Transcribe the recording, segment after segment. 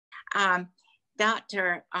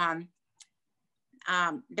Dr.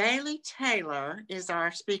 Bailey Taylor is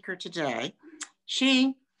our speaker today.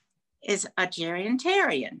 She is a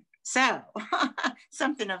geriatrician, so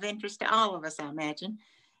something of interest to all of us, I imagine.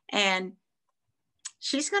 And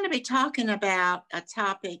she's going to be talking about a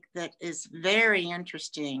topic that is very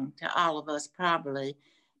interesting to all of us, probably.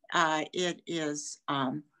 It is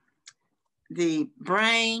the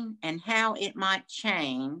brain and how it might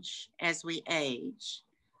change as we age,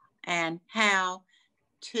 and how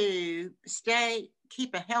to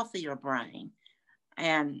keep a healthier brain.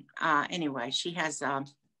 And anyway, she has some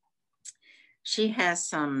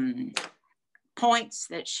points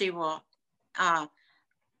that she will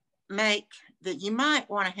make that you might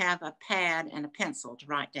want to have a pad and a pencil to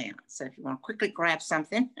write down. So if you want to quickly grab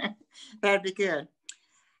something, that'd be good.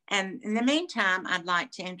 And in the meantime, I'd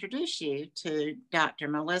like to introduce you to Dr.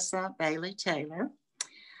 Melissa Bailey Taylor.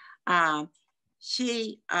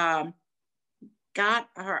 She got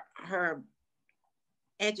her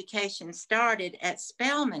education started at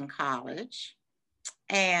Spelman College,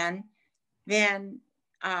 and then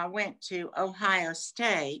went to Ohio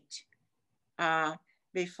State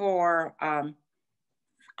before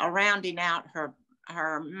rounding out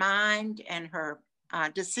her mind and her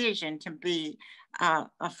decision to be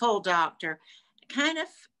a full doctor. Kind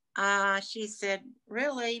of, she said,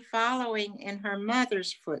 really following in her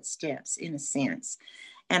mother's footsteps in a sense.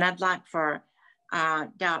 And I'd like for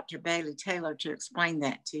Dr. Bailey Taylor to explain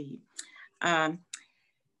that to you.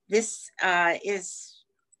 This is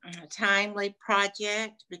a timely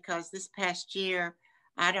project because this past year,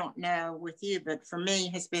 I don't know with you, but for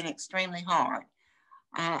me has been extremely hard.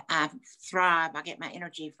 I thrive, I get my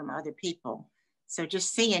energy from other people. So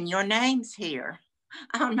just seeing your names here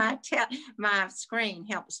on my screen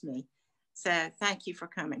helps me. So thank you for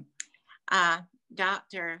coming.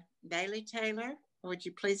 Dr. Bailey Taylor, would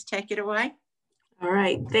you please take it away? All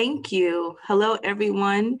right, thank you. Hello,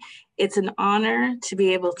 everyone. It's an honor to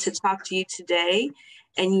be able to talk to you today.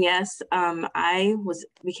 And yes, I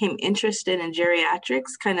became interested in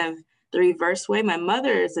geriatrics kind of the reverse way. My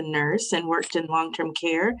mother is a nurse and worked in long-term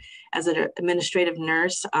care as an administrative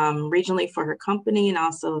nurse regionally for her company, and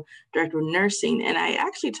also director of nursing. And I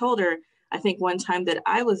actually told her, I think one time, that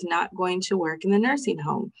I was not going to work in the nursing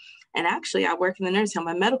home. And actually I work in the nursing home.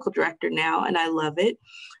 I'm a medical director now, and I love it.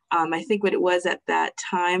 I think what it was at that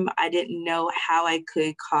time, I didn't know how I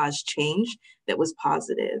could cause change that was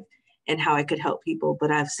positive and how I could help people.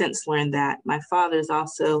 But I've since learned that my father is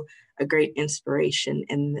also a great inspiration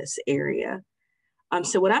in this area.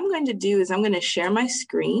 So what I'm going to do is I'm going to share my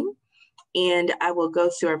screen and I will go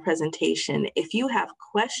through our presentation. If you have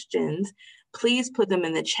questions, please put them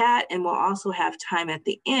in the chat, and we'll also have time at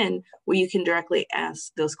the end where you can directly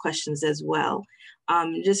ask those questions as well.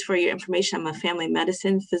 Just for your information, I'm a family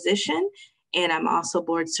medicine physician, and I'm also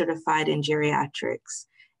board certified in geriatrics.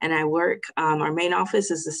 And I work, our main office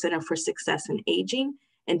is the Center for Success in Aging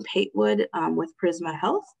in Patewood with Prisma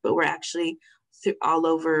Health, but we're actually all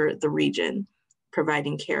over the region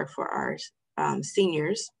providing care for our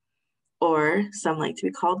seniors, or some like to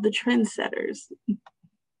be called the trendsetters,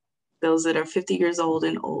 those that are 50 years old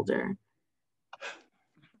and older.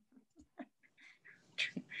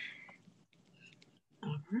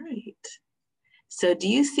 All right. So do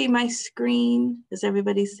you see my screen? Does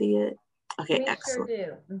everybody see it? Okay, we excellent.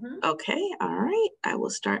 Sure do. Mm-hmm. Okay, all right. I will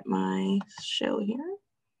start my show here.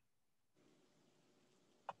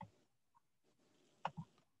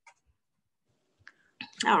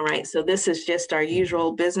 All right, so this is just our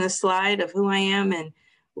usual business slide of who I am and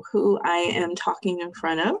who I am talking in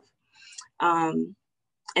front of.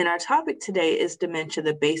 And our topic today is dementia,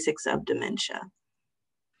 the basics of dementia.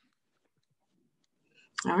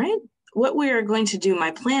 All right, what we are going to do,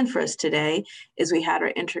 my plan for us today is we had our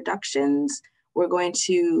introductions. We're going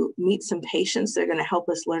to meet some patients that are going to help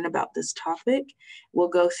us learn about this topic. We'll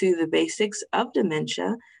go through the basics of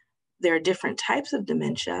dementia. There are different types of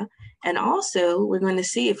dementia. And also we're going to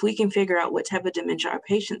see if we can figure out what type of dementia our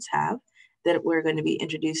patients have that we're going to be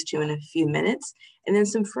introduced to in a few minutes. And then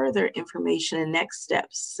some further information and next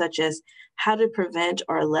steps, such as how to prevent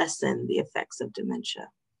or lessen the effects of dementia.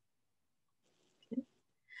 Okay.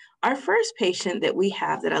 Our first patient that we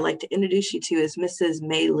have that I'd like to introduce you to is Mrs.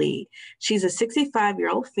 May Lee. She's a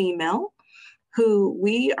 65-year-old female who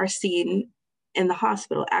we are seeing in the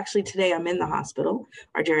hospital. Actually, today I'm in the hospital,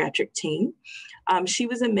 our geriatric team. She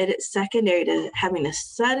was admitted secondary to having a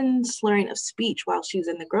sudden slurring of speech while she was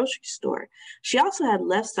in the grocery store. She also had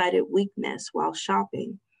left-sided weakness while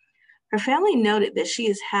shopping. Her family noted that she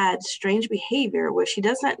has had strange behavior where she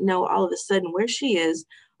does not know all of a sudden where she is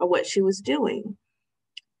or what she was doing.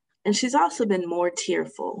 And she's also been more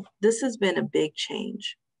tearful. This has been a big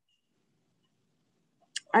change.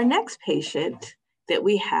 Our next patient that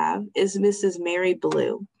we have is Mrs. Mary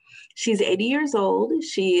Blue. She's 80 years old.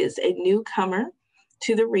 She is a newcomer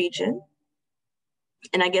to the region.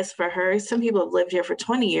 And I guess for her, some people have lived here for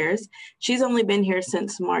 20 years. She's only been here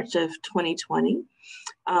since March of 2020.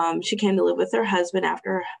 She came to live with her husband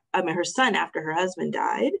her son after her husband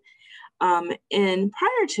died. And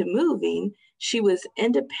prior to moving, she was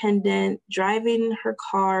independent, driving her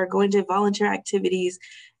car, going to volunteer activities,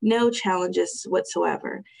 no challenges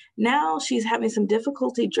whatsoever. Now she's having some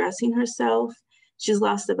difficulty dressing herself. She's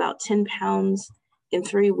lost about 10 pounds in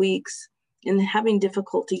 3 weeks and having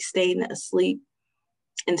difficulty staying asleep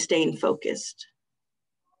and staying focused.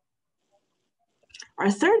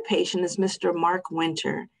 Our third patient is Mr. Mark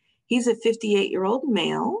Winter. He's a 58-year-old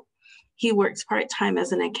male. He works part-time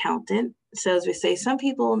as an accountant. So as we say, some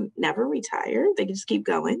people never retire. They can just keep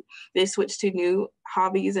going. They switch to new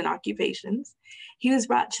hobbies and occupations. He was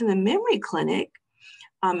brought to the memory clinic,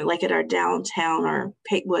 like at our downtown or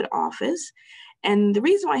Patewood office. And the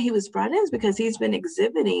reason why he was brought in is because he's been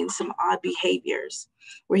exhibiting some odd behaviors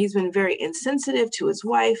where he's been very insensitive to his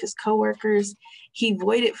wife, his coworkers. He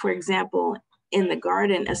voided, for example, in the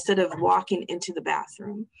garden instead of walking into the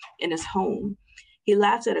bathroom in his home. He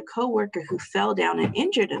laughed at a coworker who fell down and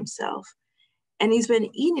injured himself. And he's been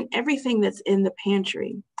eating everything that's in the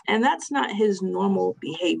pantry. And that's not his normal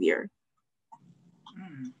behavior.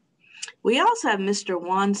 We also have Mr.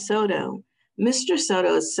 Juan Soto. Mr.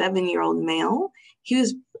 Soto is a 7-year-old male.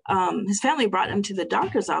 His family brought him to the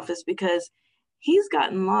doctor's office because he's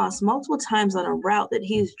gotten lost multiple times on a route that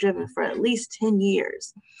he's driven for at least 10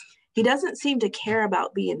 years. He doesn't seem to care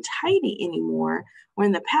about being tidy anymore, where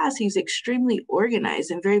in the past he was extremely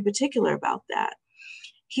organized and very particular about that.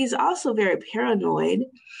 He's also very paranoid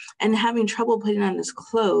and having trouble putting on his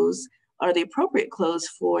clothes or the appropriate clothes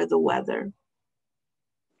for the weather.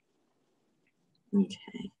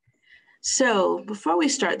 Okay. So before we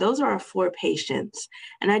start, those are our 4 patients.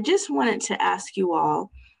 And I just wanted to ask you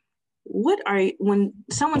all, when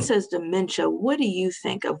someone says dementia, what do you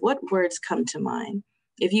think of? What words come to mind?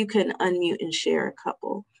 If you can unmute and share a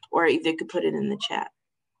couple, or if you could put it in the chat.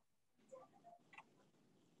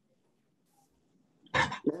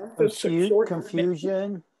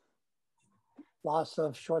 Confusion, loss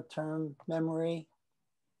of short-term memory.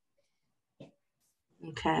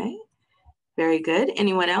 Okay, very good.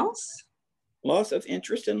 Anyone else? Loss of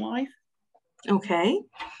interest in life. Okay,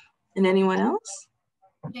 and anyone else?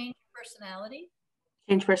 Change personality.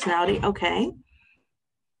 Change personality, okay.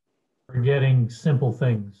 Forgetting simple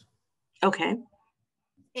things. Okay.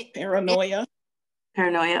 Paranoia.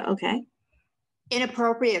 Paranoia, okay.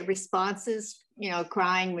 Inappropriate responses,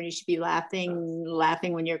 crying when you should be laughing,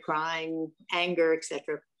 laughing when you're crying, anger,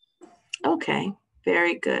 etc. Okay,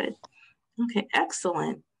 very good. Okay,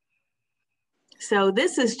 excellent. So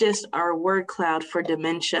this is just our word cloud for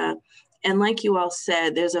dementia. And like you all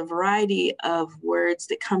said, there's a variety of words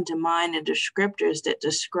that come to mind and descriptors that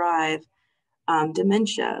describe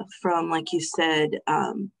dementia, from, like you said,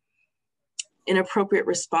 inappropriate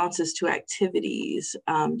responses to activities,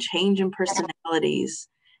 change in personalities,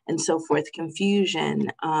 and so forth, confusion,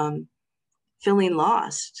 feeling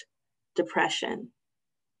lost, depression.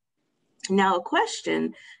 Now, a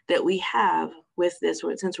question that we have with this,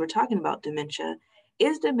 since we're talking about dementia,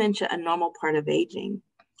 is dementia a normal part of aging?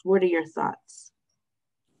 What are your thoughts?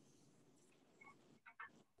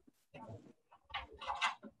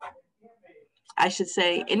 I should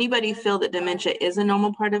say, anybody feel that dementia is a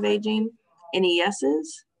normal part of aging? Any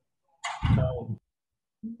yeses? No.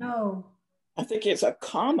 No. I think it's a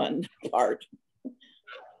common part,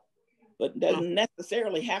 but doesn't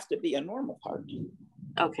necessarily have to be a normal part.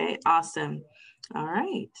 Okay, awesome. All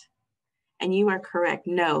right. And you are correct.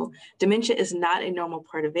 No, dementia is not a normal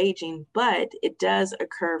part of aging, but it does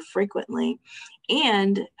occur frequently.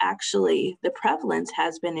 And actually, the prevalence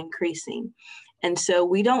has been increasing. And so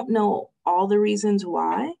we don't know all the reasons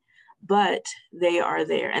why, but they are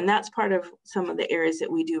there. And that's part of some of the areas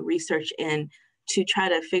that we do research in to try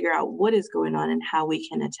to figure out what is going on and how we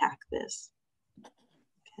can attack this.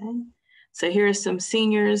 Okay, so here are some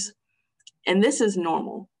seniors, and this is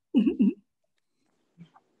normal.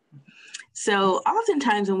 So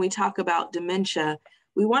oftentimes when we talk about dementia,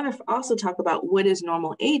 we want to also talk about what is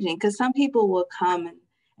normal aging, because some people will come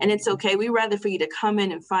and it's okay. We'd rather for you to come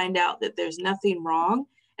in and find out that there's nothing wrong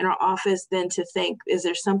in our office than to think, is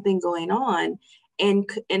there something going on? And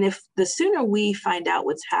if the sooner we find out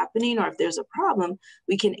what's happening or if there's a problem,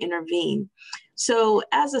 we can intervene. So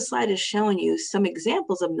as the slide is showing you, some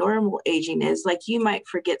examples of normal aging is like you might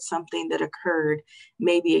forget something that occurred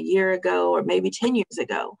maybe a year ago or maybe 10 years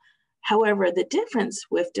ago. However, the difference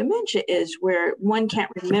with dementia is where one can't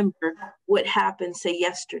remember what happened, say,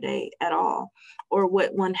 yesterday at all, or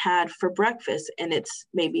what one had for breakfast and it's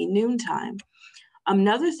maybe noontime.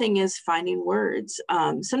 Another thing is finding words.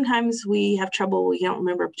 Sometimes we have trouble, we don't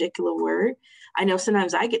remember a particular word. I know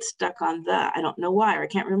sometimes I get stuck on the, I don't know why, or I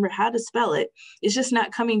can't remember how to spell it. It's just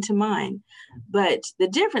not coming to mind. But the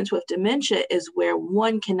difference with dementia is where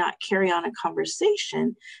one cannot carry on a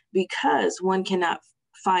conversation because one cannot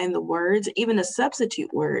find the words, even a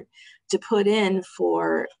substitute word to put in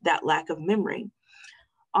for that lack of memory.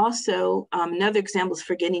 Also, another example is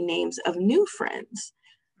forgetting names of new friends.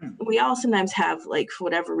 We all sometimes have, like, for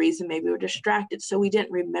whatever reason, maybe we're distracted, so we didn't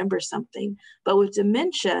remember something. But with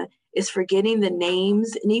dementia, it's forgetting the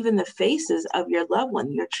names and even the faces of your loved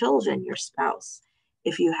one, your children, your spouse,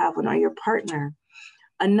 if you have one, or your partner.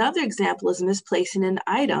 Another example is misplacing an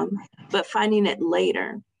item, but finding it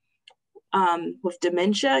later. With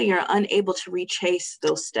dementia, you're unable to retrace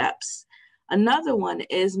those steps. Another one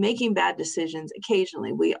is making bad decisions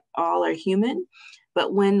occasionally. We all are human,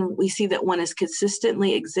 but when we see that one is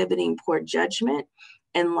consistently exhibiting poor judgment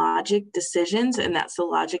and logic decisions, and that's the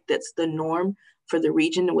logic that's the norm for the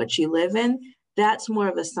region in which you live in, that's more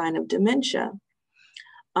of a sign of dementia.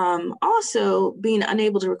 Also, being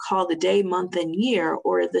unable to recall the day, month, and year,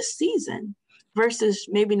 or the season, versus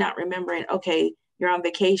maybe not remembering, okay, you're on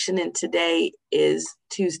vacation and today is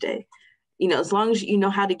Tuesday. You know, as long as you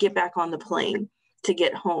know how to get back on the plane to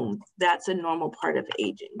get home, that's a normal part of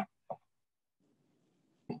aging.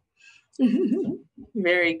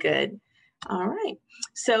 Very good. All right.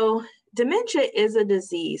 So dementia is a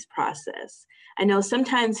disease process. I know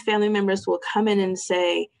sometimes family members will come in and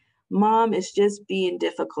say, Mom is just being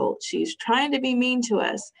difficult. She's trying to be mean to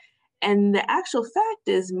us. And the actual fact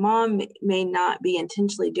is Mom may not be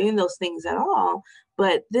intentionally doing those things at all,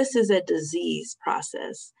 but this is a disease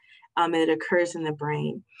process. It occurs in the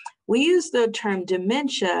brain. We use the term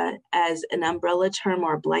dementia as an umbrella term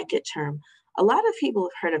or a blanket term. A lot of people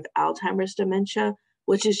have heard of Alzheimer's dementia,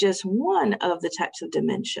 which is just one of the types of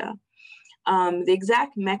dementia. The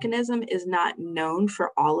exact mechanism is not known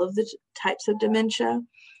for all of the types of dementia.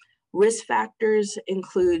 Risk factors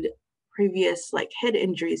include previous, like, head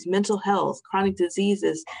injuries, mental health, chronic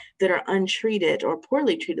diseases that are untreated or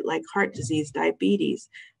poorly treated, like heart disease, diabetes,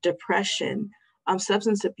 depression,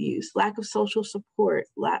 substance abuse, lack of social support,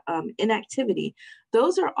 inactivity.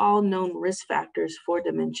 Those are all known risk factors for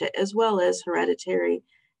dementia, as well as hereditary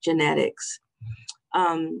genetics.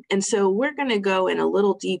 And so we're going to go in a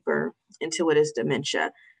little deeper into what is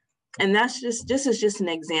dementia. And this is just an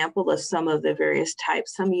example of some of the various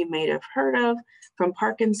types. Some you may have heard of, from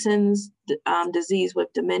Parkinson's disease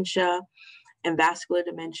with dementia, and vascular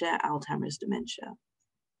dementia, Alzheimer's dementia.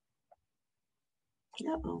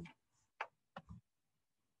 Uh-oh.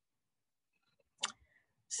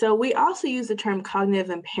 So we also use the term cognitive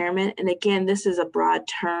impairment. And again, this is a broad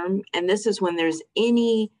term, and this is when there's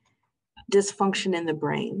any dysfunction in the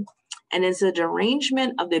brain. And it's a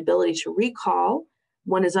derangement of the ability to recall.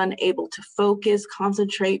 One is unable to focus,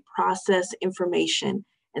 concentrate, process information,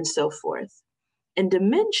 and so forth. And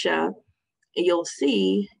dementia, you'll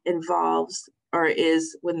see, involves or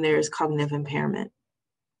is when there's cognitive impairment.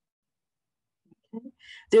 Okay.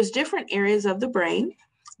 There's different areas of the brain.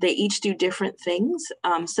 They each do different things,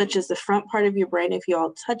 such as the front part of your brain. If you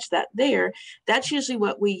all touch that there, that's usually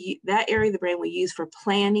what that area of the brain we use for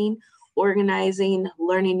planning, organizing,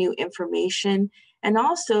 learning new information, and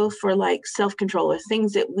also for, like, self-control, or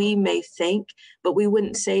things that we may think, but we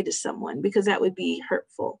wouldn't say to someone because that would be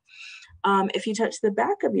hurtful. If you touch the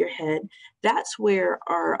back of your head, that's where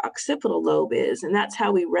our occipital lobe is, and that's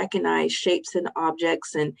how we recognize shapes and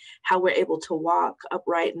objects and how we're able to walk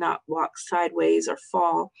upright, not walk sideways or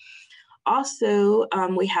fall. Also,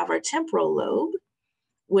 we have our temporal lobe,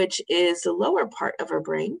 which is the lower part of our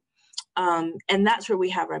brain. And that's where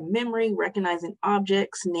we have our memory, recognizing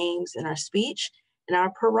objects, names, and our speech, and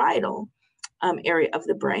our parietal area of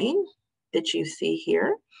the brain that you see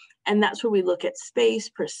here. And that's where we look at space,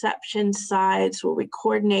 perception, size, where we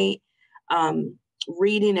coordinate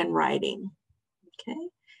reading and writing. Okay.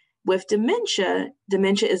 With dementia,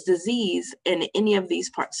 dementia is disease in any of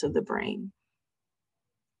these parts of the brain.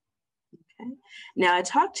 Okay. Now, I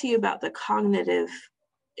talked to you about the cognitive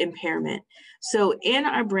impairment. So in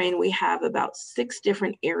our brain, we have about 6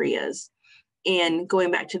 different areas. And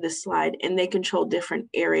going back to this slide, and they control different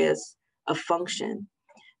areas of function.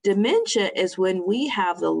 Dementia is when we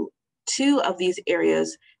have the 2 of these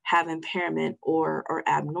areas have impairment or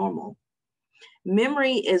abnormal.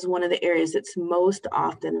 Memory is one of the areas that's most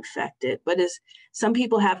often affected, but as some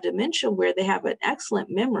people have dementia where they have an excellent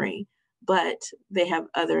memory, but they have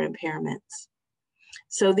other impairments.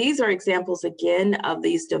 So these are examples again of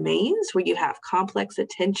these domains where you have complex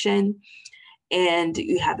attention and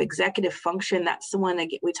you have executive function. That's the one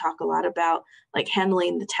again we talk a lot about, like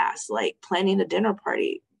handling the tasks, like planning a dinner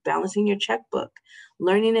party, balancing your checkbook,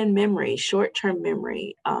 learning and memory, short-term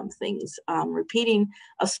memory things, repeating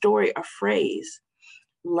a story or phrase,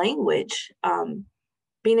 language,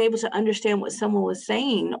 being able to understand what someone was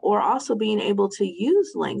saying, or also being able to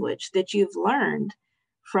use language that you've learned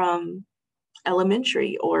from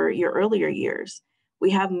elementary or your earlier years. We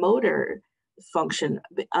have motor function,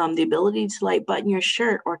 the ability to like button your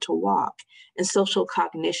shirt or to walk, and social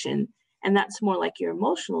cognition. And that's more like your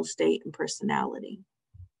emotional state and personality.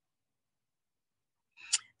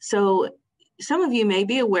 So some of you may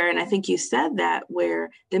be aware, and I think you said that, where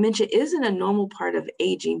dementia isn't a normal part of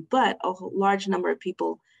aging, but a large number of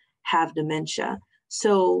people have dementia.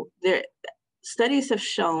 So there, studies have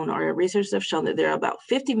shown, or research have shown, that there are about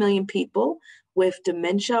 50 million people with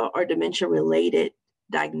dementia or dementia-related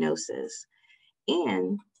diagnosis.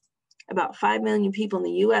 And about 5 million people in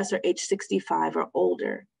the US are age 65 or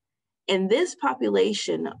older. And this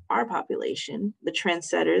population, our population, the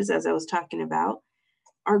trendsetters, as I was talking about,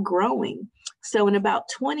 are growing. So in about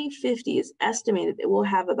 2050, it's estimated that we'll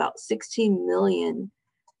have about 16 million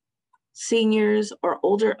seniors or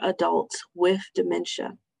older adults with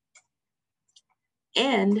dementia.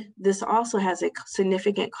 And this also has a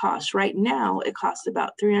significant cost. Right now, it costs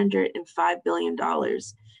about $305 billion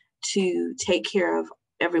to take care of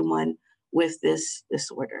everyone with this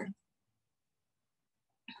disorder.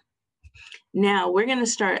 Now, we're going to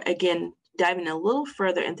start again diving a little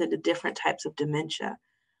further into the different types of dementia.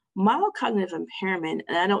 Mild cognitive impairment,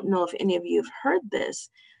 and I don't know if any of you have heard this,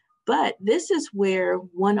 but this is where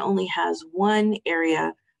one only has one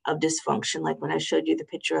area of dysfunction, like when I showed you the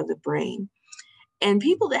picture of the brain. And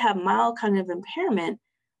people that have mild cognitive impairment,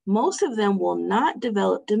 most of them will not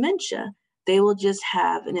develop dementia. They will just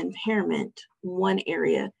have an impairment, one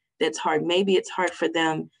area that's hard. Maybe it's hard for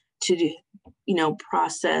them to,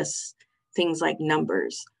 process things like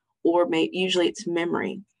numbers, or usually it's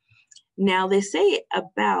memory. Now, they say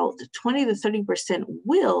about 20 to 30%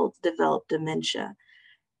 will develop dementia.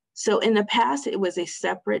 So in the past, it was a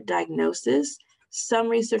separate diagnosis. Some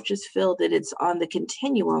researchers feel that it's on the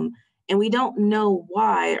continuum, and we don't know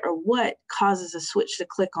why or what causes a switch to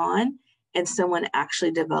click on and someone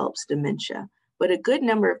actually develops dementia. But a good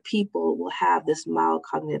number of people will have this mild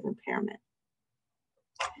cognitive impairment.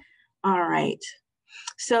 All right.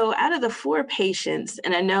 So out of the 4 patients,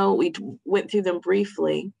 and I know we went through them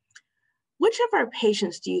briefly, which of our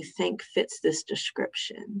patients do you think fits this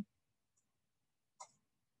description?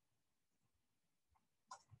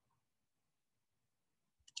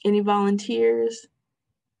 Any volunteers?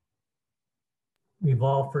 We've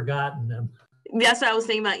all forgotten them. That's what I was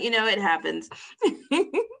thinking about. It happens.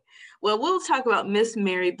 Well, we'll talk about Miss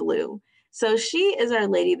Mary Blue. So she is our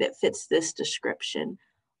lady that fits this description.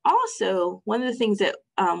 Also, one of the things that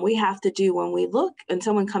we have to do when we look and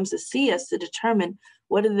someone comes to see us to determine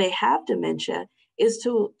whether they have dementia is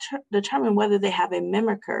to determine whether they have a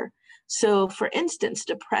mimicker. So for instance,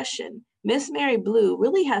 depression. Miss Mary Blue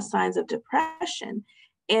really has signs of depression,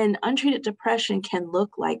 and untreated depression can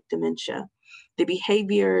look like dementia, the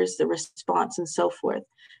behaviors, the response, and so forth.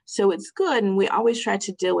 So it's good, and we always try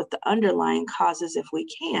to deal with the underlying causes if we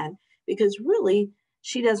can, because really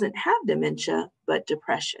she doesn't have dementia, but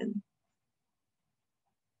depression.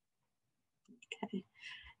 Okay.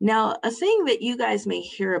 Now, a thing that you guys may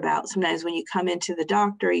hear about sometimes when you come into the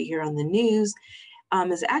doctor, you hear on the news,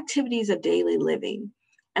 is activities of daily living.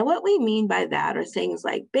 And what we mean by that are things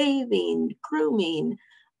like bathing, grooming,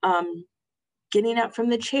 getting up from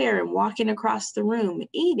the chair and walking across the room,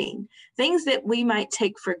 eating, things that we might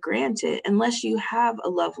take for granted unless you have a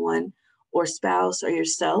loved one or spouse or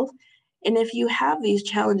yourself. And if you have these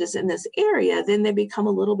challenges in this area, then they become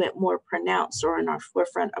a little bit more pronounced or in our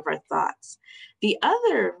forefront of our thoughts. The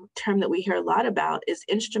other term that we hear a lot about is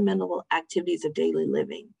instrumental activities of daily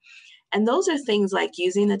living. And those are things like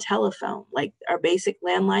using the telephone, like our basic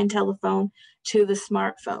landline telephone, to the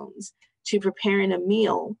smartphones, to preparing a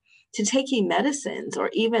meal, to taking medicines, or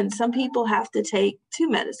even some people have to take 2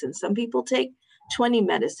 medicines. Some people take 20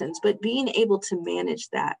 medicines, but being able to manage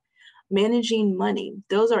that, managing money,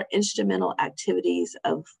 those are instrumental activities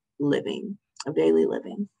of living, of daily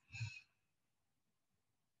living.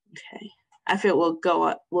 Okay, I feel we'll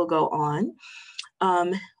go on.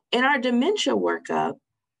 In our dementia workup,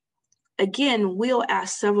 Again, we'll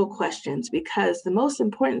ask several questions because the most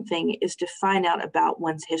important thing is to find out about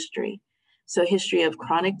one's history. So history of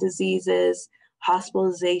chronic diseases,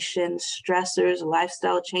 hospitalizations, stressors,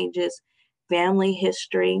 lifestyle changes, family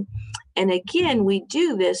history. And again, we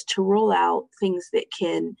do this to rule out things that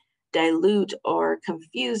can dilute or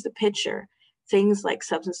confuse the picture. Things like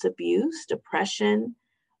substance abuse, depression,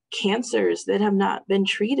 cancers that have not been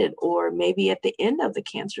treated, or maybe at the end of the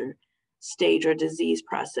cancer stage or disease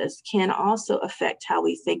process can also affect how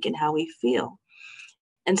we think and how we feel.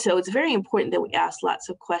 And so it's very important that we ask lots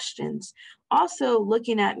of questions. Also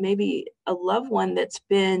looking at maybe a loved one that's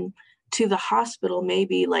been to the hospital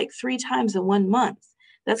maybe like 3 times in 1 month.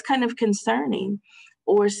 That's kind of concerning.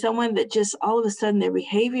 Or someone that just all of a sudden their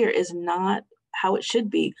behavior is not how it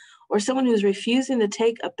should be. Or someone who's refusing to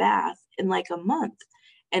take a bath in like a month.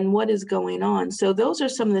 And what is going on? So those are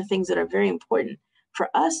some of the things that are very important for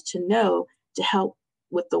us to know to help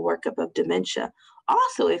with the workup of dementia.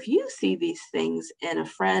 Also, if you see these things in a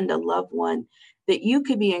friend, a loved one, that you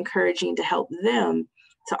could be encouraging to help them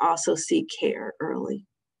to also seek care early.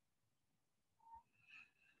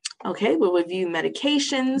 Okay, we'll review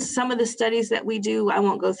medications. Some of the studies that we do, I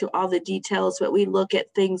won't go through all the details, but we look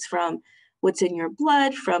at things from what's in your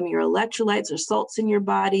blood, from your electrolytes or salts in your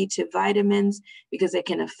body to vitamins, because it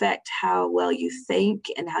can affect how well you think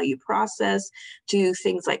and how you process, to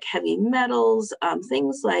things like heavy metals,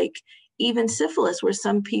 things like even syphilis, where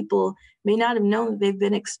some people may not have known that they've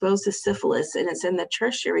been exposed to syphilis and it's in the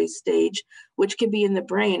tertiary stage, which could be in the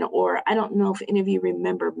brain. Or I don't know if any of you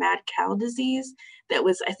remember mad cow disease that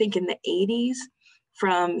was, I think, in the 80s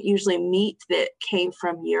from usually meat that came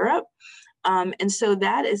from Europe. And so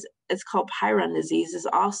that is, it's called Pyron disease, is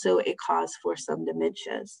also a cause for some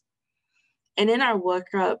dementias. And in our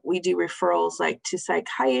workup, we do referrals like to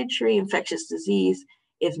psychiatry, infectious disease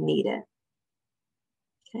if needed.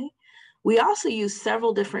 Okay. We also use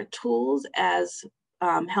several different tools as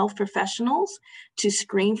health professionals to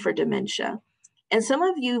screen for dementia. And some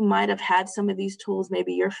of you might have had some of these tools.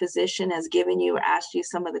 Maybe your physician has given you or asked you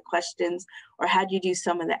some of the questions or had you do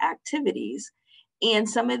some of the activities. And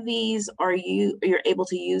some of these are you're able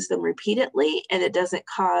to use them repeatedly and it doesn't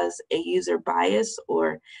cause a user bias,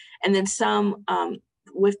 and then some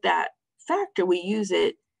with that factor, we use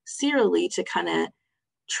it serially to kind of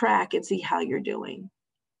track and see how you're doing.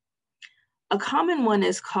 A common one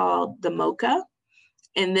is called the MOCA.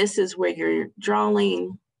 And this is where you're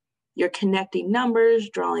connecting numbers,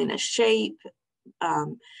 drawing a shape,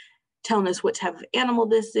 telling us what type of animal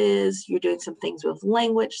this is. You're doing some things with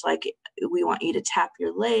language, like we want you to tap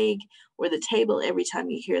your leg or the table every time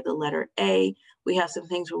you hear the letter A. We have some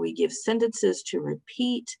things where we give sentences to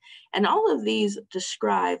repeat. And all of these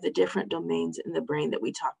describe the different domains in the brain that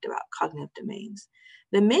we talked about, cognitive domains.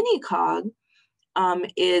 The mini-cog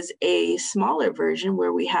is a smaller version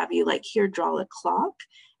where we have you like here draw a clock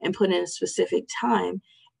and put in a specific time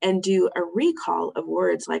and do a recall of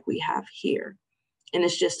words like we have here. And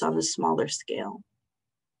it's just on a smaller scale.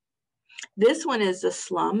 This one is the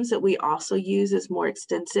slums that we also use, is more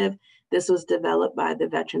extensive. This was developed by the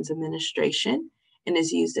Veterans Administration and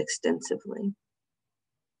is used extensively.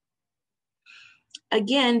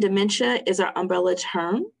 Again, dementia is our umbrella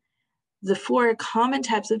term. The 4 common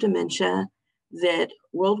types of dementia that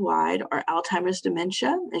worldwide are Alzheimer's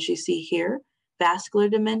dementia, as you see here, vascular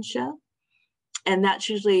dementia, and that's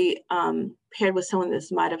usually paired with someone that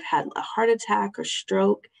might have had a heart attack or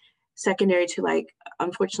stroke, secondary to, like,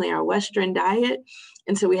 unfortunately, our Western diet.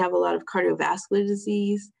 And so we have a lot of cardiovascular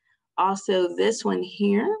disease. Also, this one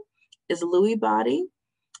here is Lewy body.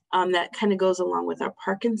 That kind of goes along with our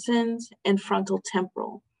Parkinson's and frontal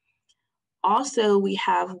temporal. Also, we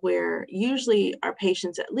have where usually our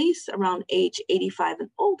patients, at least around age 85 and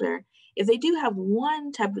older, if they do have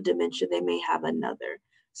one type of dementia, they may have another.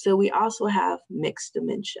 So we also have mixed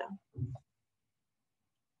dementia.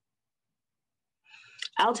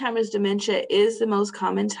 Alzheimer's dementia is the most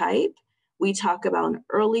common type. We talk about an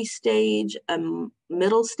early stage, a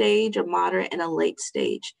middle stage, a moderate, and a late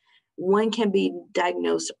stage. One can be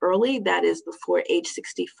diagnosed early, that is before age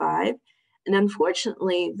 65. And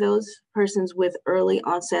unfortunately, those persons with early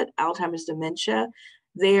onset Alzheimer's dementia,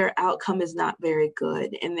 their outcome is not very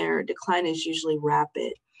good and their decline is usually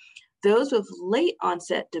rapid. Those with late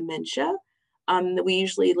onset dementia, we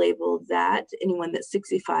usually label that anyone that's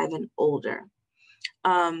 65 and older.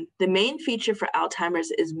 The main feature for Alzheimer's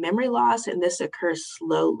is memory loss, and this occurs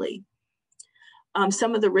slowly.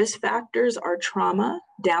 Some of the risk factors are trauma,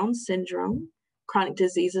 Down syndrome, chronic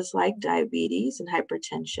diseases like diabetes and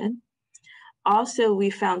hypertension. Also, we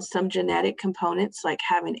found some genetic components like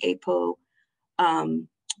having apoprotein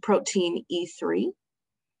E3.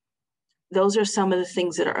 those are some of the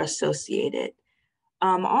things that are associated.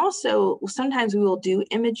 Also, sometimes we will do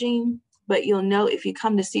imaging, but you'll know if you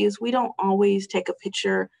come to see us, we don't always take a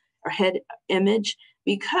picture or head image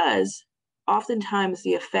because oftentimes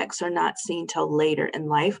the effects are not seen till later in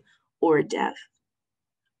life or death.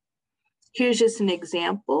 Here's just an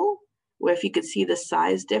example where if you could see the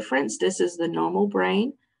size difference, this is the normal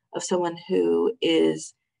brain of someone who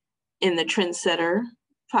is in the trendsetter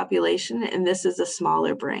population, and this is a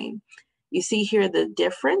smaller brain. You see here the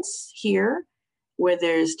difference here where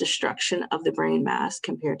there's destruction of the brain mass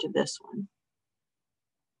compared to this one.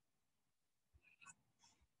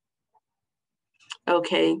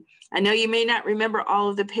 Okay, I know you may not remember all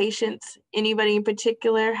of the patients. Anybody in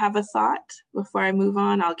particular have a thought before I move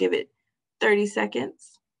on? I'll give it 30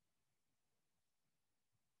 seconds.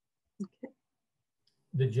 Okay.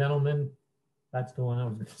 The gentleman, that's the one I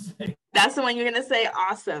was going to say. That's the one you're going to say?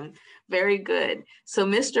 Awesome. Very good. So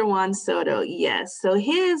Mr. Juan Soto, yes. So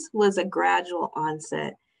his was a gradual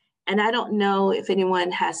onset. And I don't know if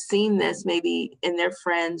anyone has seen this maybe in their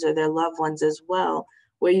friends or their loved ones as well,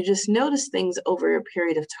 where you just notice things over a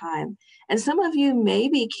period of time. And some of you may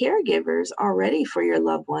be caregivers already for your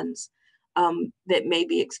loved ones that may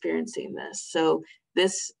be experiencing this. So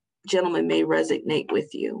this gentleman may resonate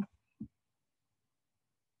with you.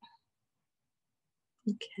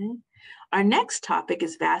 Okay. Our next topic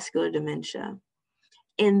is vascular dementia.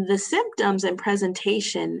 And the symptoms and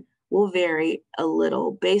presentation will vary a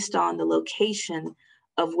little based on the location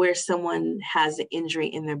of where someone has an injury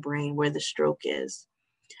in their brain, where the stroke is.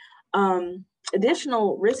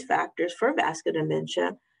 Additional risk factors for vascular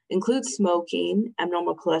dementia include smoking,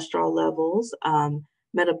 abnormal cholesterol levels,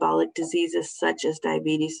 metabolic diseases such as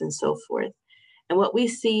diabetes and so forth. And what we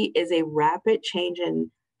see is a rapid change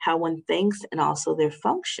in how one thinks and also their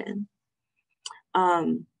function.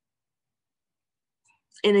 And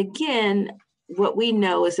again, what we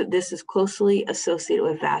know is that this is closely associated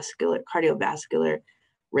with cardiovascular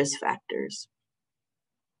risk factors.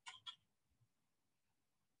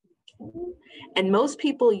 And most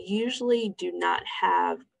people usually do not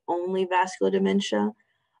have only vascular dementia.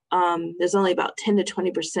 There's only about 10 to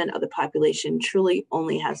 20% of the population truly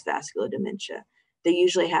only has vascular dementia. They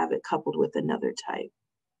usually have it coupled with another type.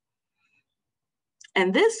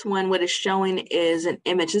 And this one, what is showing is an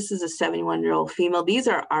image. This is a 71-year-old female. These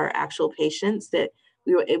are our actual patients that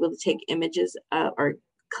we were able to take images or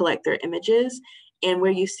collect their images. And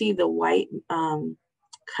where you see the white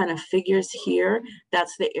kind of figures here,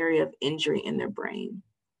 that's the area of injury in their brain.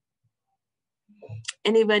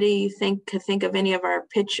 Anybody could think of any of our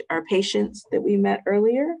patients that we met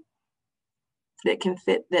earlier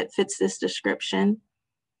that fits this description?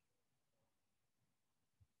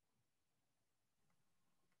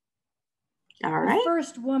 All right. The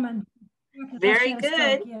first woman. Very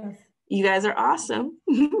good. Yes. You guys are awesome.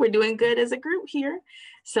 We're doing good as a group here.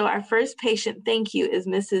 So our first patient, thank you, is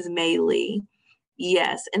Mrs. May Lee.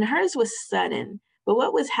 Yes, and hers was sudden. But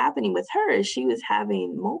what was happening with her is she was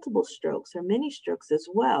having multiple strokes or many strokes as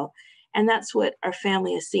well. And that's what our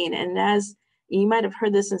family is seeing. And as you might have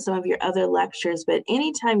heard this in some of your other lectures, but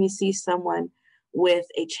anytime you see someone with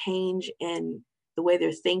a change in the way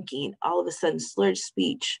they're thinking, all of a sudden slurred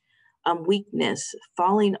speech, weakness,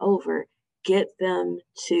 falling over, get them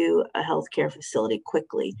to a healthcare facility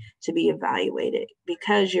quickly to be evaluated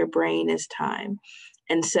because your brain is time.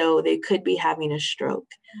 And so they could be having a stroke.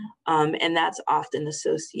 And that's often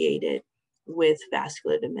associated with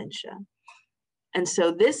vascular dementia. And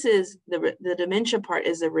so this is the dementia part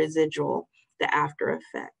is the residual, the after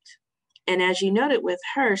effect. And as you noted with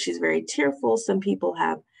her, she's very tearful. Some people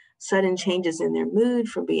have sudden changes in their mood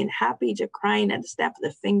from being happy to crying at the snap of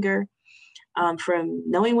the finger, from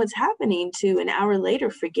knowing what's happening to an hour later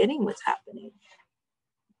forgetting what's happening.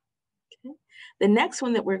 Okay. The next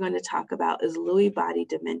one that we're going to talk about is Lewy body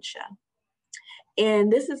dementia.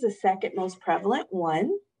 And this is the second most prevalent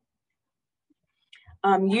one.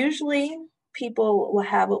 Usually people will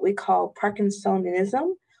have what we call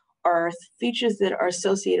Parkinsonism, or features that are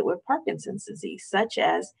associated with Parkinson's disease, such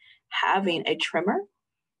as having a tremor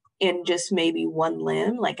in just maybe one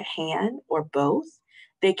limb, like a hand or both.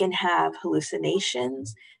 They can have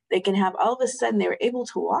hallucinations. They can have all of a sudden they were able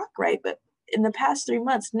to walk right, but in the past 3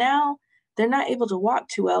 months now, they're not able to walk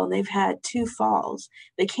too well and they've had 2 falls.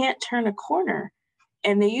 They can't turn a corner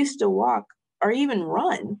and they used to walk or even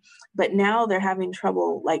run, but now they're having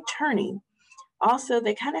trouble like turning. Also,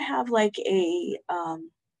 they kind of have like a,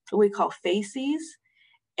 what we call faces,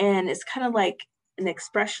 and it's kind of like an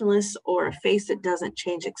expressionless or a face that doesn't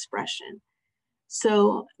change expression.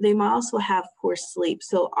 So they might also have poor sleep.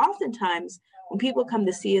 So oftentimes when people come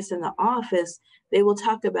to see us in the office, they will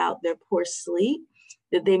talk about their poor sleep,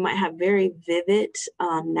 that they might have very vivid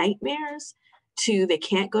nightmares, to they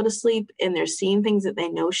can't go to sleep and they're seeing things that they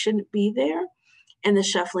know shouldn't be there, and the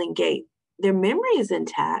shuffling gait. Their memory is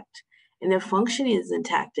intact and their functioning is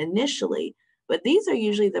intact initially, but these are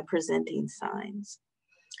usually the presenting signs.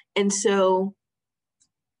 And so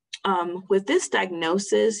with this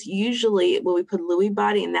diagnosis, usually when we put Lewy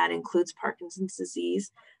body, and that includes Parkinson's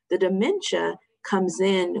disease, the dementia comes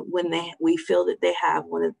in when we feel that they have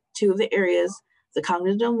two of the areas, the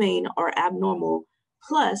cognitive domain, are abnormal,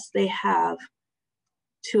 plus they have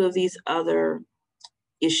two of these other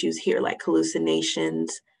issues here, like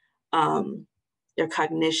hallucinations, their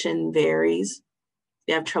cognition varies,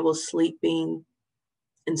 they have trouble sleeping,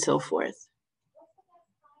 and so forth.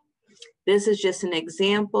 This is just an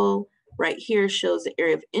example. Right here shows the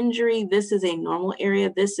area of injury. This is a normal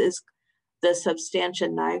area. This is the substantia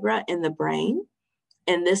nigra in the brain.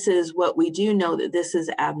 And this is what we do know, that this is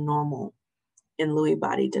abnormal in Lewy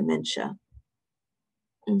body dementia.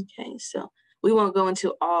 Okay, so we won't go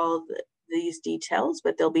into all these details,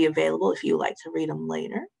 but they'll be available if you like to read them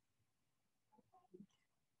later.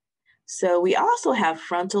 So we also have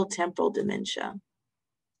frontal temporal dementia.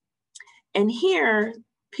 And here,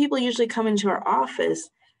 people usually come into our office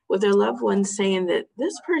with their loved ones saying that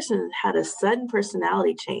this person had a sudden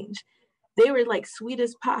personality change. They were like sweet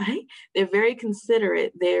as pie. They're very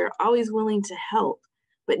considerate. They're always willing to help.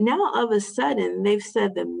 But now all of a sudden, they've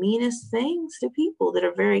said the meanest things to people that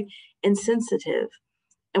are very insensitive.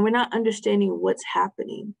 And we're not understanding what's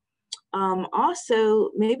happening. Also,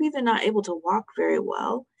 maybe they're not able to walk very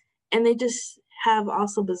well, and they just have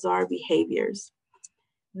also bizarre behaviors.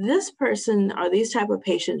 This person, or these type of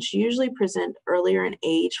patients, usually present earlier in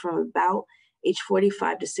age, from about age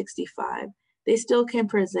 45 to 65. They still can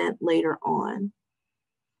present later on.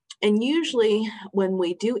 And usually when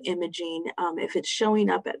we do imaging, if it's showing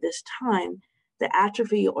up at this time, the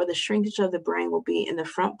atrophy or the shrinkage of the brain will be in the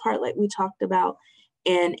front part, like we talked about,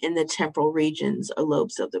 and in the temporal regions or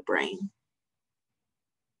lobes of the brain.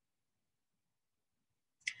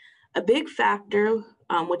 A big factor,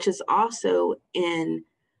 which is also in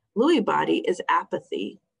Lewy body, is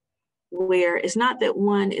apathy, where it's not that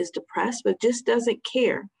one is depressed, but just doesn't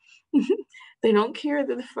care. They don't care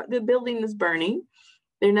that the building is burning.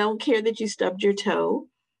 They don't care that you stubbed your toe.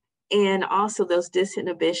 And also those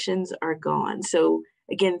disinhibitions are gone. So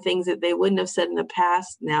again, things that they wouldn't have said in the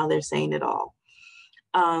past, now they're saying it all.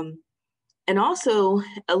 And also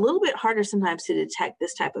a little bit harder sometimes to detect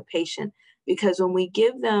this type of patient, because when we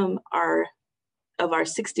give them our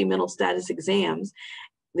 60 mental status exams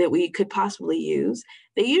that we could possibly use,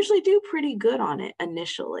 they usually do pretty good on it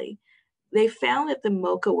initially. They found that the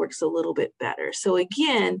MoCA works a little bit better. So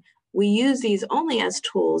again, we use these only as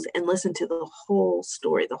tools and listen to the whole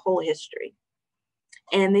story, the whole history.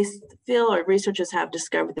 And they feel, or researchers have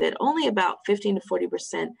discovered, that only about 15 to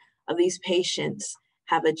 40% of these patients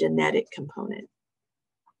have a genetic component.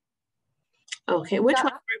 Okay, which one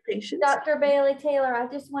of our patients? Dr. Bailey Taylor, I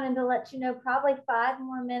just wanted to let you know, probably 5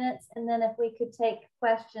 more minutes, and then if we could take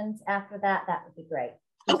questions after that, that would be great.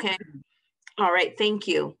 Okay, all right, thank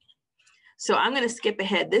you. So I'm going to skip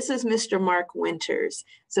ahead. This is Mr. Mark Winters.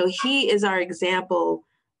 So he is our example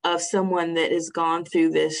of someone that has gone through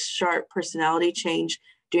this sharp personality change,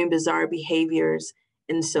 doing bizarre behaviors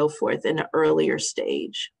and so forth in an earlier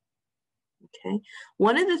stage. Okay.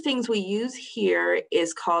 One of the things we use here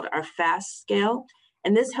is called our FAST scale,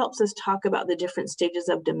 and this helps us talk about the different stages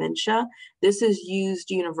of dementia. This is used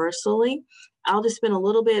universally. I'll just spend a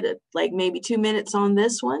little bit, like maybe 2 minutes on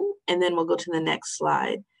this one, and then we'll go to the next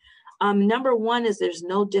slide. Number 1 is there's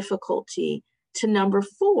no difficulty, to number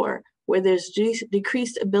 4, where there's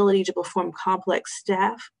decreased ability to perform complex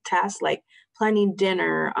tasks like planning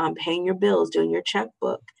dinner, paying your bills, doing your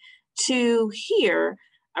checkbook, to here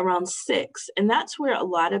around 6. And that's where a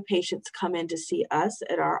lot of patients come in to see us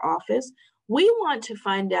at our office. We want to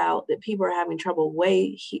find out that people are having trouble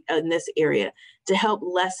way in this area to help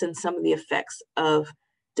lessen some of the effects of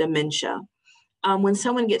dementia. When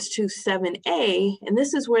someone gets to 7A, and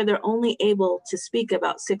this is where they're only able to speak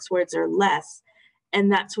about 6 words or less,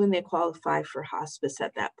 and that's when they qualify for hospice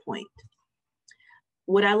at that point.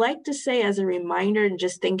 What I like to say as a reminder, and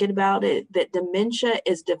just thinking about it, that dementia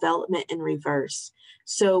is development in reverse.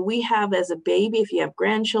 So we have, as a baby, if you have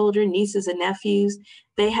grandchildren, nieces and nephews,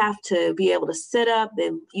 they have to be able to sit up.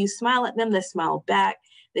 You smile at them, they smile back.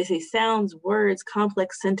 They say sounds, words,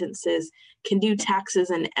 complex sentences, can do taxes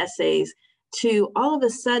and essays, to all of a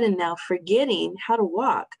sudden now forgetting how to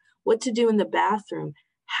walk, what to do in the bathroom,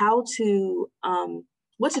 what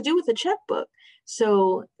to do with the checkbook.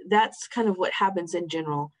 So that's kind of what happens in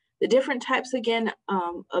general. The different types, again,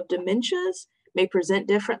 of dementias may present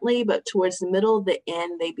differently, but towards the middle, the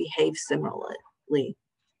end, they behave similarly.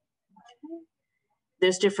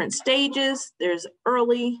 There's different stages. There's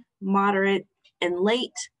early, moderate, and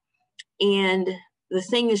late. And the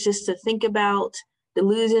thing is just to think about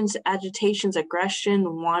delusions, agitations,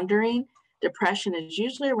 aggression, wandering. Depression is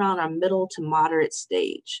usually around our middle to moderate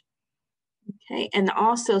stage. Okay, and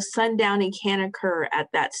also sundowning can occur at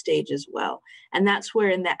that stage as well. And that's where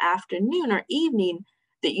in the afternoon or evening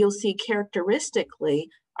that you'll see characteristically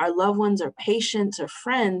our loved ones or patients or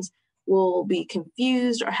friends will be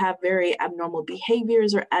confused or have very abnormal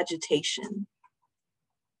behaviors or agitation.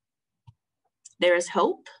 There is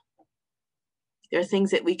hope. There are things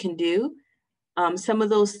that we can do. Some of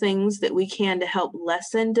those things that we can to help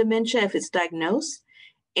lessen dementia if it's diagnosed,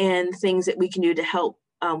 and things that we can do to help.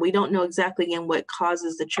 We don't know exactly again what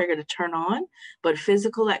causes the trigger to turn on, but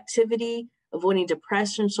physical activity, avoiding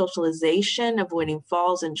depression, socialization, avoiding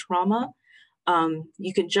falls and trauma.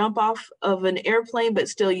 You can jump off of an airplane, but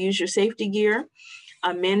still use your safety gear.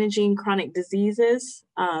 Managing chronic diseases,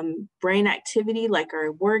 brain activity like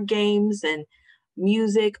our word games and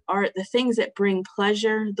music, art, the things that bring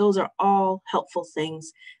pleasure, those are all helpful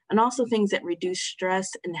things. And also things that reduce stress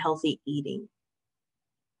and healthy eating.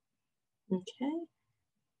 Okay.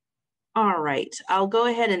 All right, I'll go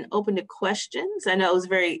ahead and open to questions. I know it was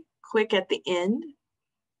very quick at the end.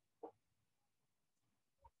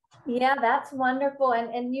 Yeah, that's wonderful.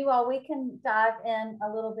 And you all, we can dive in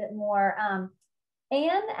a little bit more.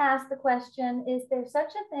 Anne asked the question, is there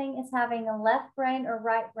such a thing as having a left brain or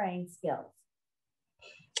right brain skills?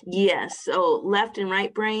 Yes, so left and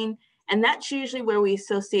right brain. And that's usually where we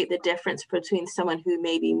associate the difference between someone who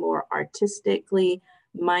may be more artistically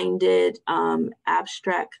minded,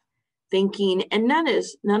 abstract thinking, and none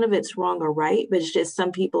of it's wrong or right, but it's just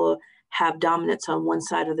some people have dominance on one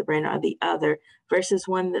side of the brain or the other, versus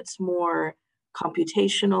one that's more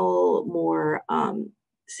computational, more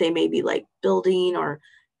say maybe like building or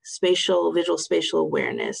visual spatial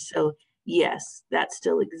awareness. So yes, that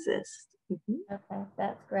still exists. Mm-hmm. Okay,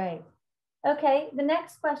 that's great. Okay, the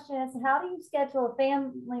next question is, how do you schedule a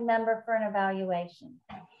family member for an evaluation?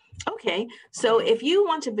 Okay, so if you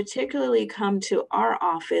want to particularly come to our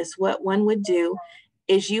office, what one would do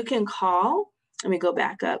is you can call, let me go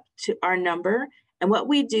back up to our number. And what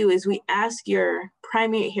we do is we ask your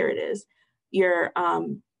primary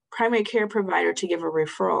care provider to give a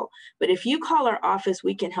referral. But if you call our office,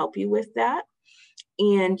 we can help you with that.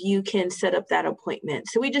 And you can set up that appointment.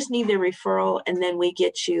 So we just need the referral, and then we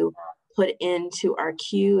get you put into our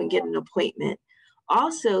queue and get an appointment.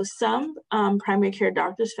 Also, some primary care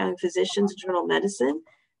doctors, family physicians, internal medicine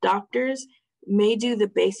doctors may do the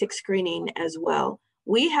basic screening as well.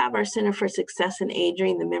 We have our Center for Success in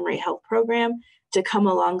Aging, the Memory Health Program, to come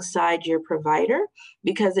alongside your provider,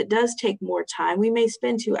 because it does take more time. We may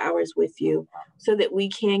spend 2 hours with you so that we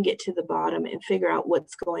can get to the bottom and figure out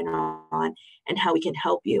what's going on and how we can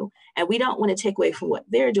help you. And we don't want to take away from what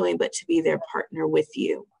they're doing, but to be their partner with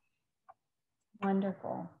you.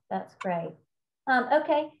 Wonderful. That's great.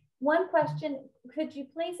 Okay, one question. Could you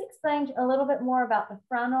please explain a little bit more about the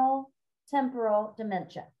frontal temporal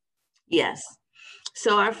dementia? Yes.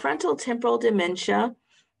 So our frontal temporal dementia,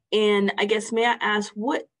 and I guess, may I ask,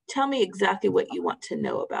 tell me exactly what you want to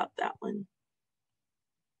know about that one.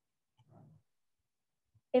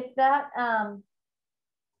 If that,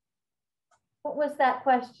 what was that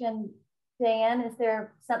question, Dan? Is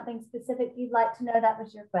there something specific you'd like to know? That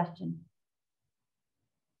was your question.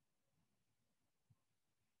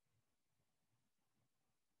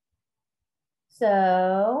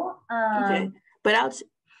 So, okay, but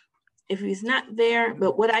if he's not there,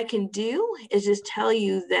 but what I can do is just tell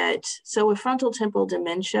you that, so with frontal temporal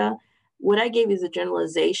dementia, what I gave you is a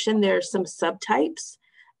generalization. There are some subtypes.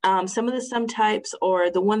 Some of the subtypes, or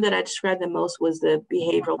the one that I described the most, was the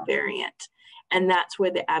behavioral variant. And that's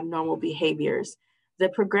where the abnormal behaviors. The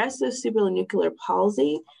progressive supranuclear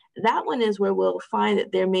palsy, that one is where we'll find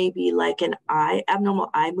that there may be like an abnormal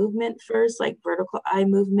eye movement first, like vertical eye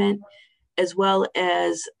movement, as well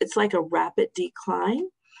as it's like a rapid decline.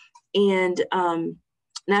 And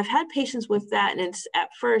I've had patients with that, and it's at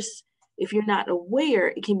first, if you're not aware,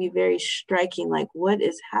 it can be very striking, like what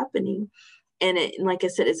is happening? And like I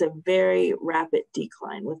said, it's a very rapid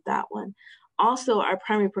decline with that one. Also, our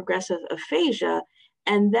primary progressive aphasia,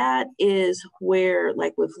 and that is where,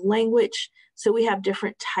 like with language, so we have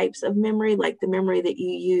different types of memory, like the memory that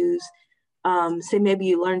you use, say maybe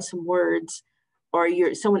you learn some words, or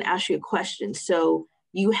someone asks you a question. So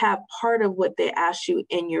you have part of what they asked you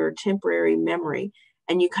in your temporary memory,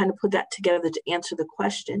 and you kind of put that together to answer the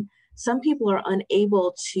question. Some people are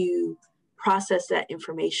unable to process that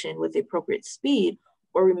information with the appropriate speed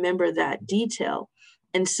or remember that detail.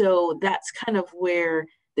 And so that's kind of where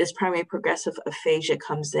this primary progressive aphasia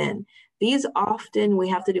comes in. These often, we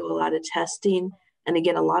have to do a lot of testing and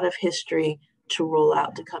again, a lot of history to rule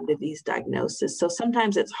out to come to these diagnoses. So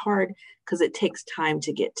sometimes it's hard because it takes time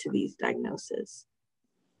to get to these diagnoses.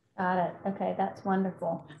 Got it. Okay, that's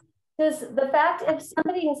wonderful. Does the fact if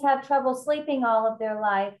somebody has had trouble sleeping all of their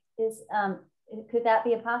life, could that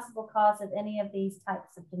be a possible cause of any of these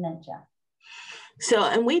types of dementia? So,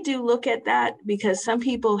 and we do look at that because some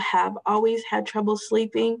people have always had trouble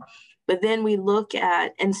sleeping, but then we look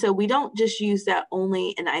at, and so we don't just use that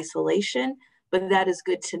only in isolation, but that is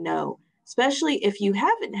good to know, especially if you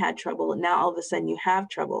haven't had trouble and now all of a sudden you have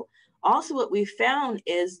trouble. Also, what we found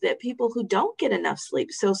is that people who don't get enough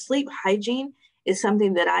sleep, so sleep hygiene is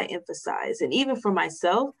something that I emphasize. And even for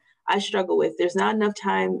myself, I struggle with, there's not enough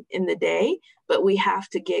time in the day, but we have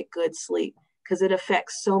to get good sleep because it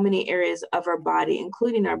affects so many areas of our body,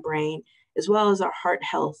 including our brain, as well as our heart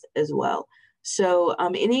health as well. So,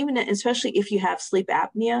 and even especially if you have sleep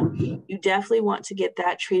apnea, you definitely want to get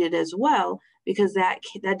that treated as well, because that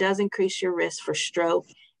does increase your risk for stroke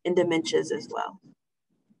and dementias as well.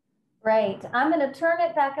 Great. I'm going to turn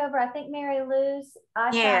it back over. I think Mary Lou's.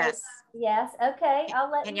 Yes. Yes. Okay. I'll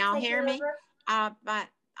let Can you y'all take hear it me? over. But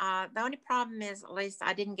the only problem is, at least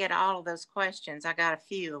I didn't get all of those questions. I got a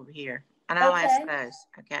few over here, and I'll ask those.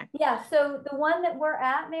 Okay. Yeah. So the one that we're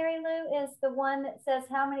at, Mary Lou, is the one that says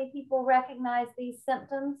how many people recognize these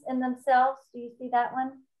symptoms in themselves. Do you see that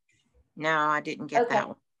one? No, I didn't get that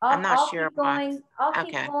one. I'm not sure. Keep going. I'll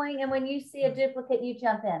keep going, and when you see a duplicate, you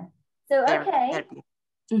jump in. So okay.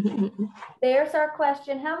 There's our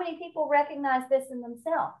question. How many people recognize this in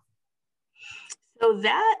themselves? So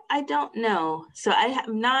that I don't know. So I have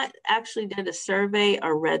not actually did a survey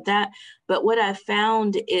or read that, but what I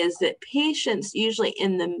found is that patients usually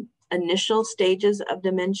in the initial stages of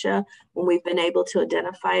dementia, when we've been able to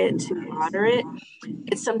identify it to monitor it,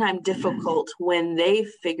 it's sometimes difficult when they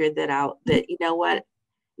figured that out, that, you know what,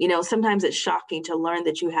 sometimes it's shocking to learn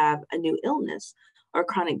that you have a new illness or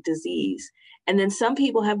chronic disease. And then some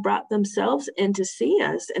people have brought themselves in to see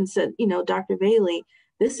us and said, Dr. Bailey,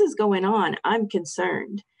 this is going on. I'm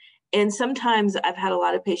concerned. And sometimes I've had a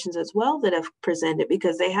lot of patients as well that have presented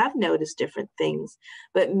because they have noticed different things,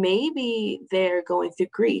 but maybe they're going through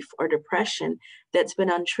grief or depression that's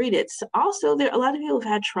been untreated. So also, a lot of people have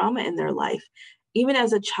had trauma in their life, even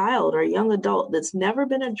as a child or a young adult, that's never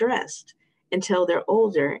been addressed until they're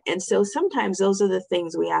older. And so sometimes those are the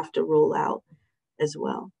things we have to rule out as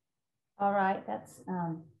well. All right, that's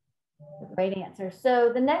a great answer.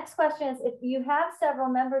 So the next question is, if you have several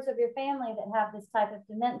members of your family that have this type of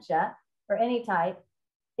dementia or any type,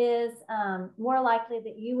 is more likely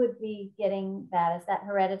that you would be getting that. Is that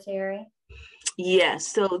hereditary? Yes.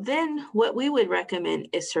 So then what we would recommend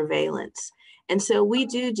is surveillance. And so we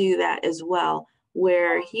do that as well,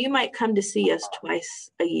 where you might come to see us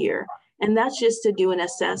twice a year. And that's just to do an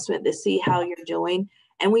assessment to see how you're doing.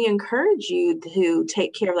 And we encourage you to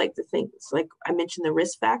take care of like the things, like I mentioned, the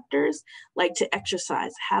risk factors, like to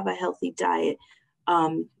exercise, have a healthy diet,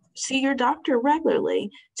 see your doctor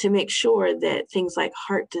regularly to make sure that things like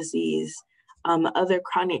heart disease, other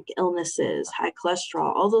chronic illnesses, high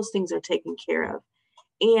cholesterol, all those things are taken care of.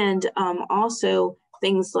 And also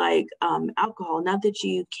things like alcohol, not that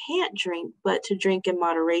you can't drink, but to drink in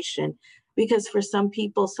moderation, because for some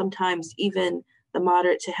people, sometimes even the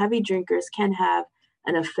moderate to heavy drinkers can have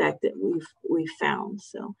an effect that we've found.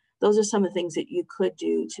 So those are some of the things that you could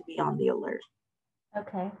do to be on the alert.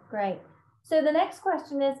 Okay, great. So the next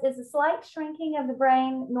question is a slight shrinking of the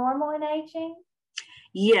brain normal in aging?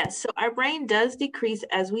 Yes, so our brain does decrease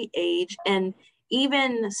as we age, and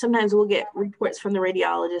even sometimes we'll get reports from the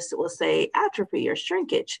radiologist that will say atrophy or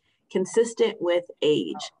shrinkage consistent with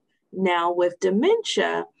age. Now with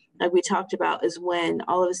dementia, like we talked about, is when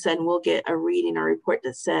all of a sudden we'll get a reading or report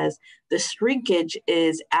that says the shrinkage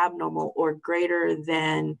is abnormal or greater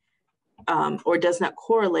than or does not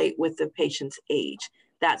correlate with the patient's age.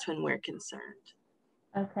 That's when we're concerned.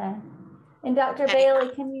 Okay. And Dr.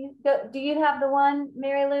 Bailey, can you go? Do you have the one,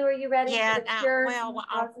 Mary Lou? Are you ready? Yeah.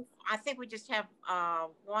 I think we just have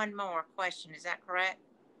one more question. Is that correct?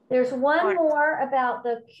 There's one more about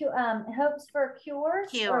the hopes for cures.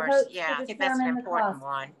 Yeah, I think that's an important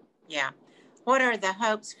one. Yeah. What are the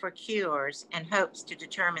hopes for cures and hopes to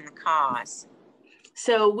determine the cause?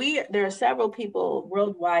 So there are several people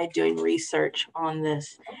worldwide doing research on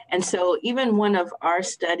this. And so even one of our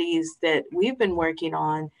studies that we've been working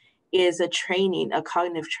on is a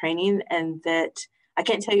cognitive training, and that I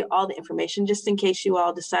can't tell you all the information just in case you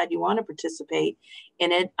all decide you want to participate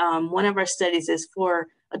in it. One of our studies is for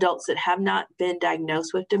adults that have not been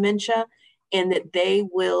diagnosed with dementia, and that they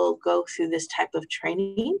will go through this type of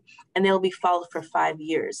training and they'll be followed for 5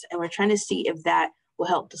 years. And we're trying to see if that will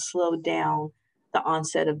help to slow down the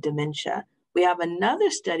onset of dementia. We have another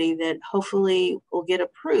study that hopefully will get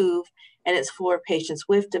approved, and it's for patients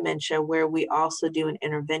with dementia where we also do an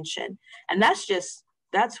intervention. And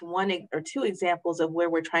that's one or two examples of where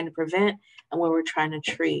we're trying to prevent and where we're trying to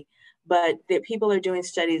treat. But that people are doing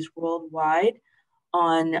studies worldwide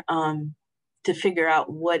on to figure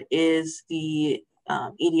out what is the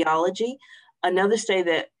etiology. Another study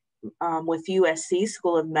that with USC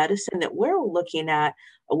School of Medicine that we're looking at,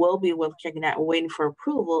 we're waiting for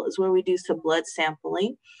approval, is where we do some blood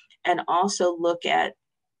sampling and also look at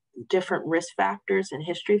different risk factors and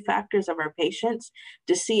history factors of our patients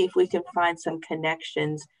to see if we can find some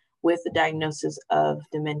connections with the diagnosis of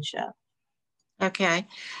dementia. Okay.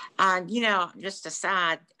 Just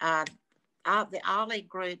aside, the OLLI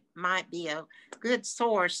group might be a good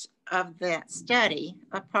source of that study,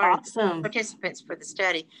 a part Awesome. of participants for the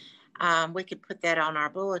study. We could put that on our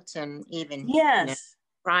bulletin even. Yes.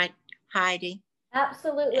 Right, Heidi?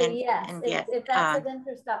 Absolutely, yes. And if that's of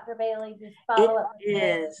interest, Dr. Bailey, just follow up with me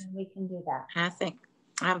and we can do that. I think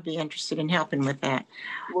I would be interested in helping with that.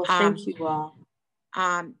 Well, thank you all.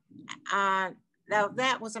 Now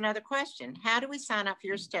that was another question. How do we sign up for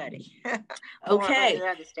your study? Okay. Or the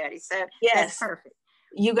other study. So yes, that's perfect.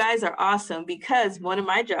 You guys are awesome, because one of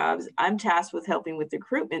my jobs, I'm tasked with helping with the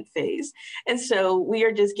recruitment phase. And so we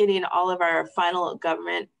are just getting all of our final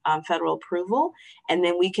government federal approval, and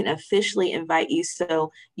then we can officially invite you.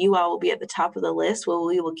 So you all will be at the top of the list where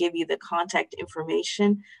we will give you the contact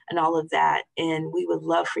information and all of that. And we would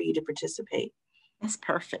love for you to participate. That's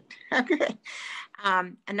perfect. Good.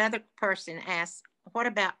 Another person asks, what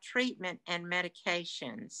about treatment and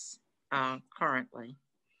medications currently?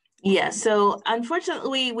 Yeah, so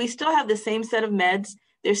unfortunately, we still have the same set of meds.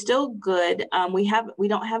 They're still good. We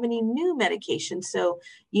don't have any new medications. So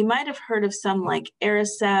you might have heard of some like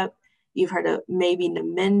Aricept. You've heard of maybe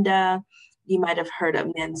Namenda. You might have heard of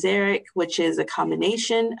Manzaric, which is a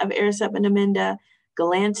combination of Aricept and Namenda,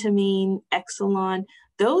 galantamine, Exelon.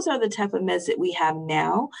 Those are the type of meds that we have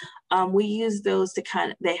now. We use those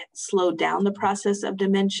to they slow down the process of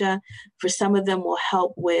dementia. For some of them will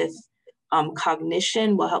help with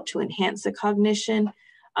cognition, will help to enhance the cognition.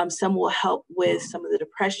 Some will help with some of the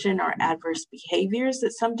depression or adverse behaviors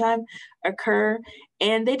that sometimes occur,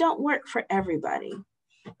 and they don't work for everybody.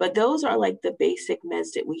 But those are like the basic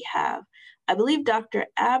meds that we have. I believe Dr.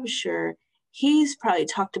 Absher, he's probably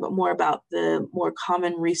talked about more about the more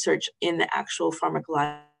common research in the actual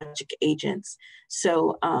pharmacologic agents.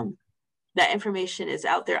 So that information is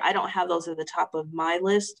out there. I don't have those at the top of my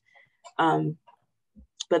list,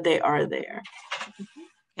 but they are there.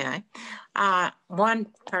 Okay. One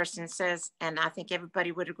person says, and I think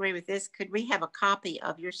everybody would agree with this, could we have a copy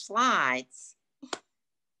of your slides?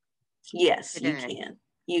 Yes, today? You can.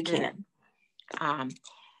 You can.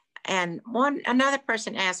 And another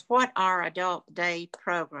person asked, what are adult day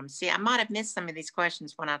programs? See, I might have missed some of these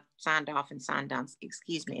questions when I signed off and signed on.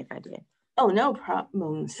 Excuse me if I did. Oh, no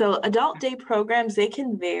problem. So adult day programs, they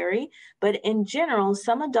can vary, but in general,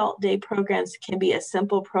 some adult day programs can be a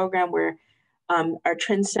simple program where our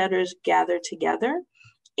trendsetters gather together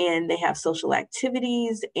and they have social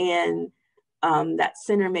activities, and that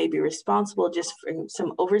center may be responsible just for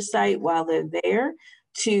some oversight while they're there,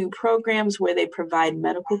 to programs where they provide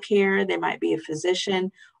medical care. There might be a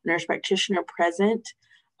physician, nurse practitioner present.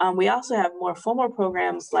 We also have more formal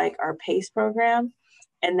programs like our PACE program,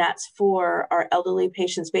 and that's for our elderly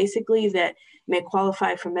patients basically that may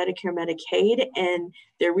qualify for Medicare, Medicaid, and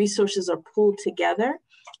their resources are pooled together,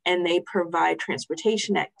 and they provide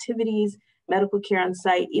transportation, activities, medical care on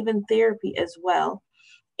site, even therapy as well.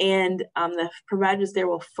 And the providers there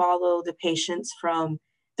will follow the patients from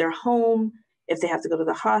their home, if they have to go to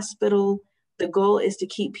the hospital. The goal is to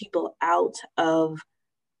keep people out of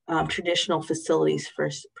traditional facilities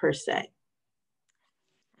per se.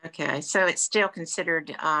 Okay, so it's still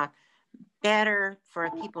considered better for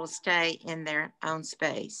people to stay in their own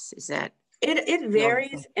space. Is that? It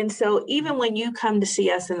varies. And so even when you come to see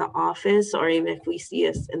us in the office, or even if we see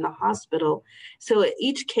us in the hospital, so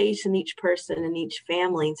each case and each person and each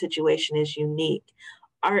family and situation is unique.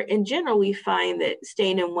 In general, we find that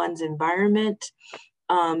staying in one's environment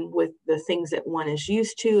with the things that one is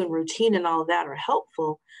used to and routine and all of that are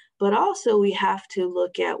helpful. But also we have to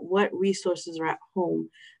look at what resources are at home.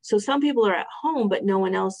 So some people are at home, but no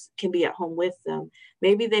one else can be at home with them.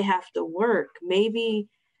 Maybe they have to work. Maybe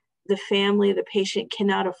the family, the patient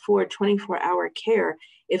cannot afford 24-hour care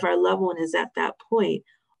if our loved one is at that point.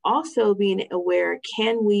 Also being aware,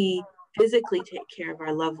 can we physically take care of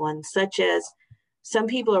our loved ones, such as some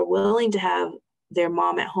people are willing to have their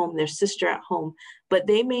mom at home, their sister at home, but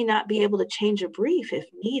they may not be able to change a brief if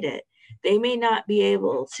needed. They may not be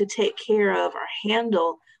able to take care of or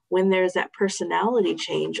handle when there's that personality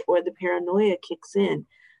change or the paranoia kicks in.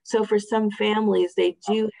 So for some families, they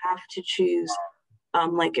do have to choose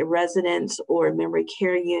like a residence or a memory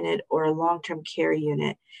care unit or a long-term care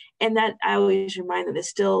unit. And that I always remind them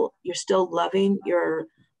that you're still loving your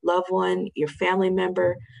loved one, your family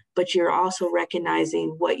member, but you're also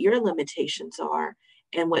recognizing what your limitations are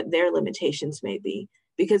and what their limitations may be.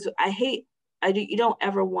 Because you don't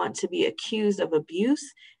ever want to be accused of abuse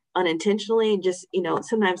unintentionally, and just,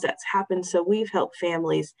 sometimes that's happened. So we've helped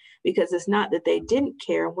families because it's not that they didn't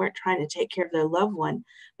care and weren't trying to take care of their loved one,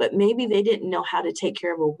 but maybe they didn't know how to take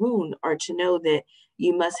care of a wound, or to know that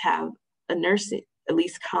you must have a nurse at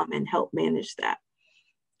least come and help manage that.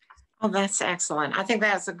 Oh, that's excellent. I think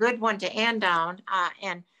that's a good one to end on.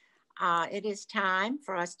 And it is time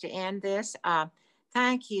for us to end this.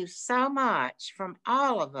 Thank you so much from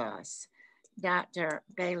all of us, Dr.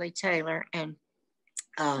 Bailey Taylor, and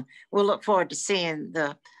we'll look forward to seeing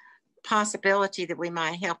the possibility that we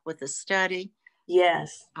might help with the study.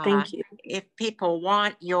 Yes, thank you. If people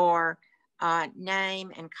want your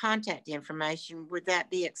name and contact information, would that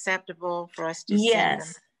be acceptable for us to send them?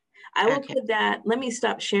 I will put that. Let me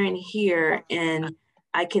stop sharing here, and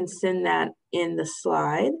I can send that in the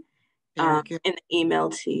slide, in the email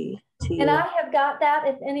to you. And I have got that.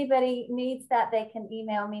 If anybody needs that, they can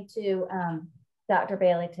email me to Dr.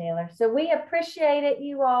 Bailey Taylor. So we appreciate it.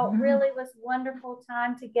 You all really was wonderful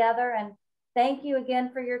time together. And thank you again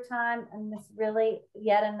for your time. And this really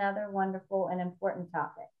yet another wonderful and important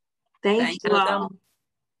topic. Thank you all.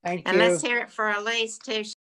 Thank you. And let's hear it for Elise too.